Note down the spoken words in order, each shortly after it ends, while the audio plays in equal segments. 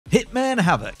Hitmen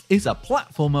Havoc is a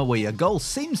platformer where your goal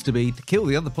seems to be to kill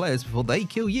the other players before they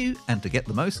kill you and to get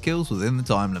the most kills within the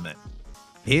time limit.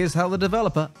 Here's how the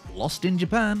developer, Lost in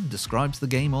Japan, describes the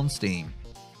game on Steam.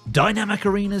 Dynamic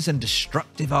arenas and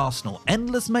destructive arsenal,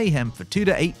 endless mayhem for 2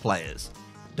 to 8 players.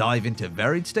 Dive into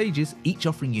varied stages, each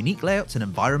offering unique layouts and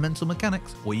environmental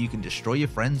mechanics where you can destroy your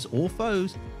friends or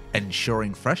foes,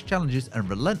 ensuring fresh challenges and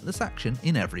relentless action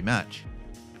in every match.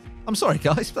 I'm sorry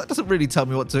guys, but that doesn't really tell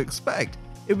me what to expect.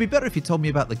 It would be better if you told me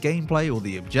about the gameplay or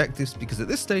the objectives, because at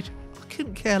this stage, I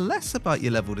couldn't care less about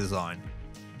your level design.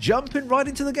 Jumping right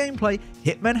into the gameplay,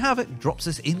 Hitmen Havoc drops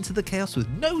us into the chaos with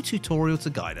no tutorial to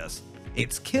guide us.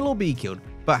 It's kill or be killed,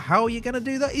 but how are you going to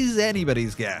do that is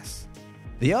anybody's guess.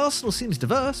 The arsenal seems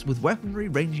diverse, with weaponry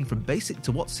ranging from basic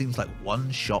to what seems like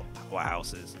one-shot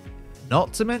powerhouses.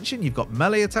 Not to mention you've got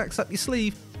melee attacks up your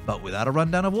sleeve, but without a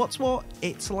rundown of what's what,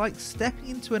 it's like stepping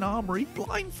into an armory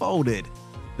blindfolded.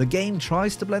 The game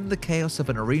tries to blend the chaos of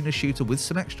an arena shooter with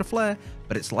some extra flair,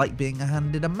 but it's like being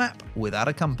handed a map without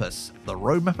a compass. The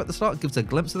roadmap at the start gives a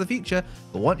glimpse of the future,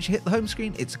 but once you hit the home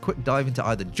screen, it's a quick dive into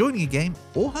either joining a game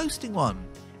or hosting one.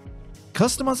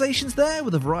 Customization's there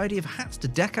with a variety of hats to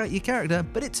deck out your character,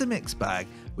 but it's a mixed bag,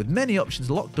 with many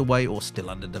options locked away or still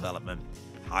under development.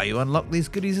 How you unlock these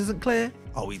goodies isn't clear.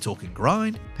 Are we talking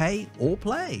grind, pay, or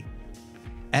play?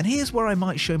 And here's where I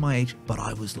might show my age, but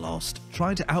I was lost.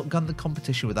 Trying to outgun the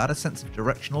competition without a sense of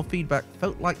direction or feedback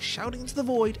felt like shouting into the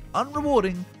void,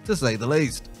 unrewarding to say the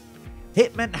least.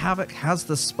 Hitmen Havoc has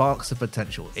the sparks of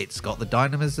potential. It's got the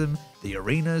dynamism, the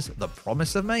arenas, the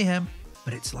promise of mayhem,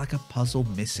 but it's like a puzzle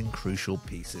missing crucial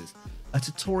pieces. A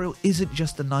tutorial isn't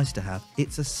just a nice to have,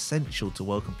 it's essential to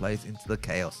welcome players into the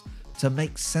chaos, to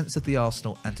make sense of the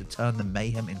arsenal and to turn the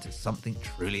mayhem into something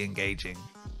truly engaging.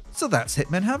 So that's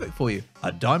Hitmen Havoc for you.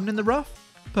 A diamond in the rough?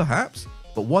 Perhaps,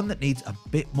 but one that needs a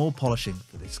bit more polishing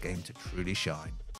for this game to truly shine.